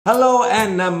Hello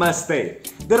and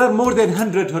namaste. There are more than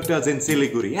 100 hotels in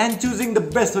Siliguri and choosing the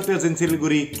best hotels in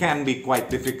Siliguri can be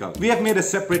quite difficult. We have made a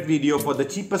separate video for the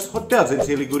cheapest hotels in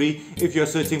Siliguri if you're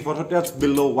searching for hotels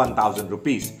below 1000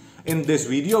 rupees. In this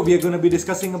video, we are going to be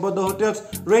discussing about the hotels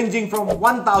ranging from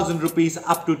 1000 rupees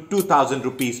up to 2000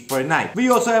 rupees per night. We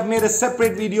also have made a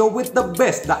separate video with the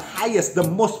best, the highest, the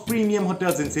most premium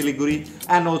hotels in Siliguri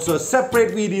and also a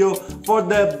separate video for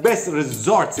the best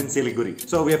resorts in Siliguri.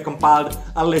 So we have compiled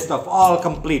a list of all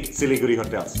complete Siliguri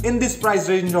hotels. In this price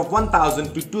range of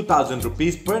 1000 to 2000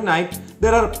 rupees per night,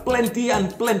 there are plenty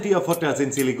and plenty of hotels in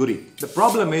Siliguri. The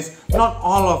problem is not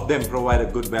all of them provide a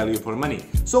good value for money.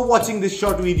 So watching this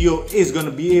short video is going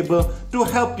to be able to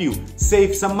help you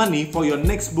save some money for your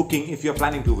next booking if you're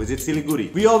planning to visit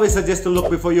Siliguri. We always suggest to look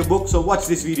before you book, so watch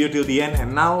this video till the end.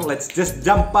 And now let's just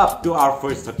jump up to our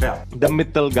first hotel, the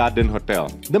Mittal Garden Hotel.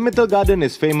 The Mittal Garden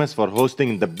is famous for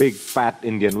hosting the big fat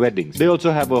Indian weddings. They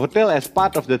also have a hotel as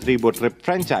part of the 3-boat trip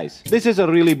franchise. This is a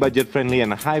really budget-friendly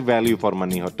and high value for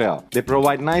money hotel. They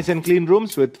provide nice and clean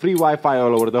rooms with free Wi-Fi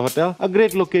all over the hotel, a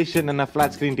great location and a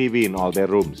flat screen TV in all their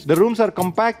rooms. The rooms are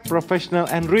compact, professional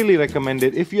and really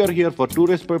recommended if you are here for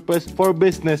tourist purpose, for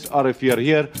business or if you are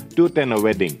here to attend a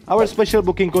wedding. Our special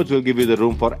booking codes will give you the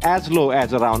room for as low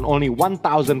as around only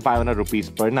 1500 rupees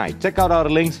per night. Check out our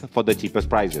links for the cheapest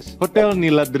prices. Hotel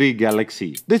Niladri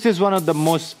Galaxy. This is one of the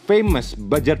most famous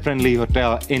budget-friendly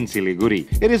hotel in Siliguri.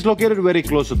 It is located very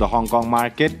close to the Hong Kong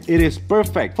market. It is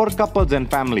perfect for couples and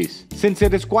families. Since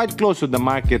it is quite close to the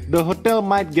market, the hotel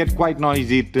might get quite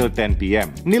noisy till 10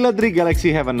 PM. Niladri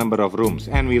Galaxy have a number of rooms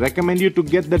and we recommend you to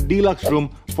get the deluxe room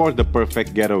for the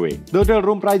perfect getaway. The hotel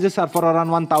room prices are for around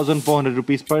 1400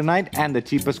 rupees per night and the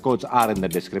cheapest codes are in the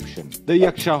description. The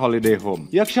Yaksha Holiday Home.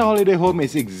 Yaksha Holiday Home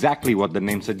is exactly what the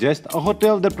name suggests, a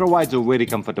hotel that provides a very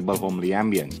comfortable homely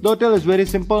ambience. The hotel is very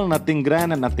simple, nothing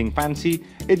grand and nothing fancy.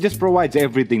 It just provides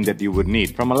everything that you would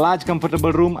need, from a large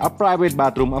comfortable room, a private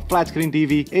bathroom, a flat screen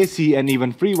TV, AC and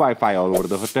even free Wi-Fi all over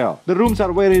the hotel. The rooms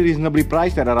are very reasonably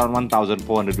priced at around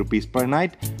 1400 rupees per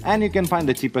night and you can find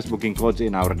the cheapest booking codes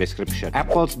in our description.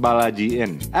 Apple's Balaji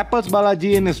Inn. Apple's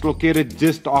Balaji Inn is located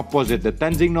just opposite the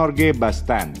Tenzing Norgay bus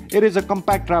stand. It is a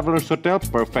compact traveler's hotel,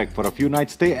 perfect for a few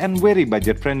nights stay and very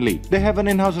budget friendly. They have an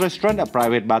in-house restaurant, a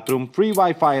private bathroom, free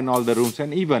Wi-Fi in all the rooms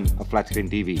and even a flat screen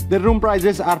TV. The room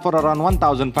prices are for around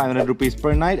 1500 rupees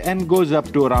per night and goes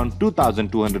up to around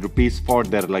 2200 rupees for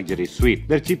their luxury suite.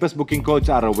 Their cheapest booking codes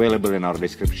are available in our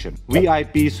description.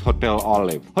 VIP's Hotel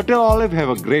Olive. Hotel Olive have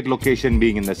a great location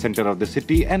being in the center of the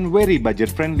city and very budget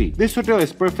friendly. This hotel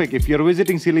is perfect if you're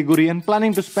visiting Siliguri and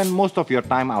planning to spend most of your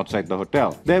time outside the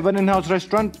hotel. They have an in-house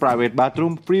restaurant, private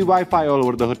bathroom, free Wi-Fi all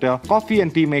over the hotel, coffee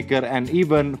and tea maker and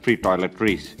even free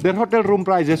toiletries. Their hotel room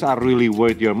prices are really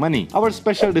worth your money. Our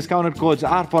special discounted codes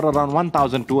are for around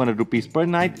 1200 rupees per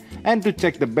night and to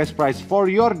check the best price for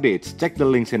your dates, check the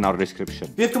links in our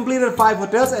description. We have completed 5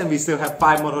 hotels and we still have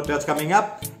 5 more hotels coming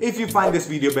up. If you find this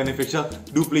video beneficial,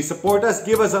 do please support us,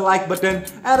 give us a like button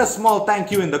and a small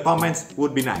thank you in the comments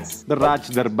would be nice. The Raj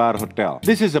Darbar Hotel.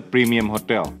 This is a premium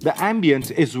hotel. The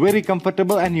ambience is very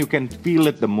comfortable and you can feel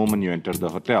it the moment you enter the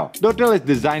hotel. The hotel is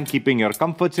designed keeping your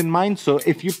comforts in mind, so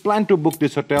if you plan to book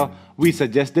this hotel, we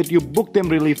suggest that you book them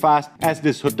really fast as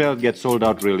this hotel gets sold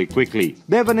out really quickly.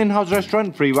 They have an in-house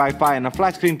restaurant, free Wi-Fi and a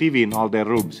flat screen TV in all their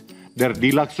rooms. Their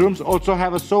deluxe rooms also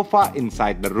have a sofa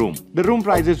inside the room. The room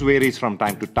prices varies from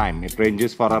time to time. It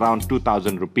ranges for around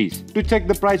 2000 rupees. To check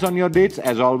the price on your dates,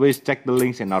 as always, check the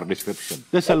links in our description.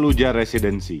 The Saluja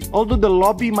Residency. Although the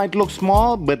lobby might look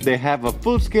small, but they have a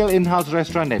full-scale in-house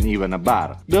restaurant and even a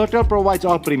bar. The hotel provides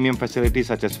all premium facilities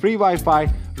such as free Wi-Fi,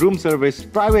 room service,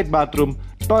 private bathroom,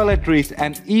 toiletries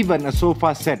and even a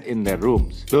sofa set in their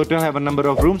rooms. The hotel have a number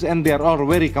of rooms and they are all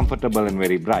very comfortable and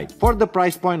very bright. For the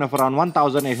price point of around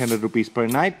 1800 rupees per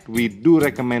night, we do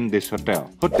recommend this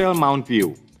hotel. Hotel Mount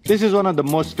View. This is one of the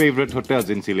most favorite hotels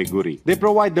in Siliguri. They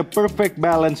provide the perfect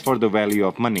balance for the value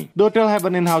of money. The hotel have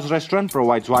an in-house restaurant,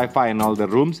 provides Wi-Fi in all the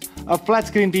rooms, a flat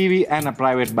screen TV and a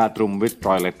private bathroom with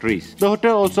toiletries. The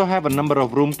hotel also have a number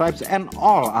of room types and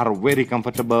all are very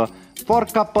comfortable for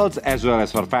couples as well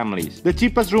as for families. The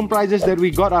cheapest room prices that we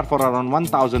got are for around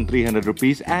 1300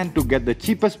 rupees and to get the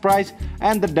cheapest price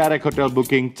and the direct hotel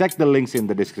booking, check the links in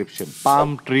the description.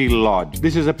 Palm Tree Lodge.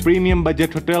 This is a premium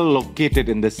budget hotel located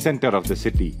in the center of the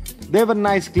city. They have a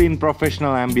nice, clean,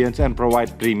 professional ambience and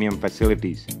provide premium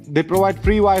facilities. They provide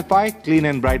free Wi-Fi, clean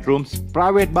and bright rooms,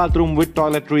 private bathroom with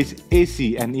toiletries,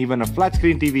 AC and even a flat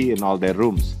screen TV in all their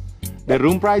rooms. The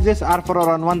room prices are for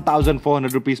around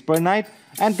 1,400 rupees per night,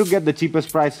 and to get the cheapest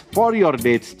price for your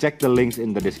dates, check the links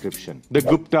in the description. The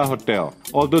Gupta Hotel.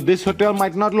 Although this hotel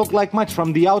might not look like much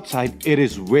from the outside, it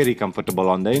is very comfortable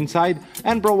on the inside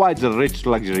and provides a rich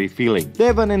luxury feeling. They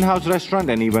have an in-house restaurant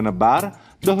and even a bar.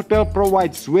 The hotel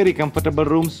provides very comfortable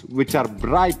rooms which are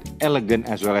bright, elegant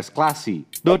as well as classy.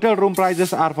 The hotel room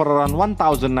prices are for around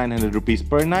 1,900 rupees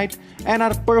per night and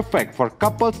are perfect for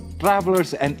couples,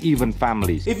 travelers and even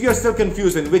families. If you're still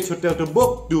confused in which hotel to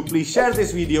book, do please share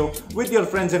this video with your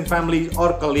friends and family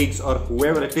or colleagues or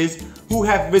whoever it is who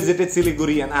have visited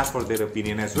Siliguri and ask for their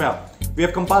opinion as well. We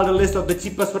have compiled a list of the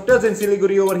cheapest hotels in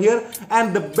Siliguri over here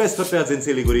and the best hotels in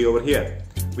Siliguri over here.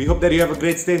 We hope that you have a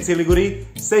great stay in Siliguri.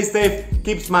 Stay safe,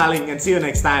 keep smiling, and see you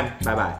next time. Bye bye.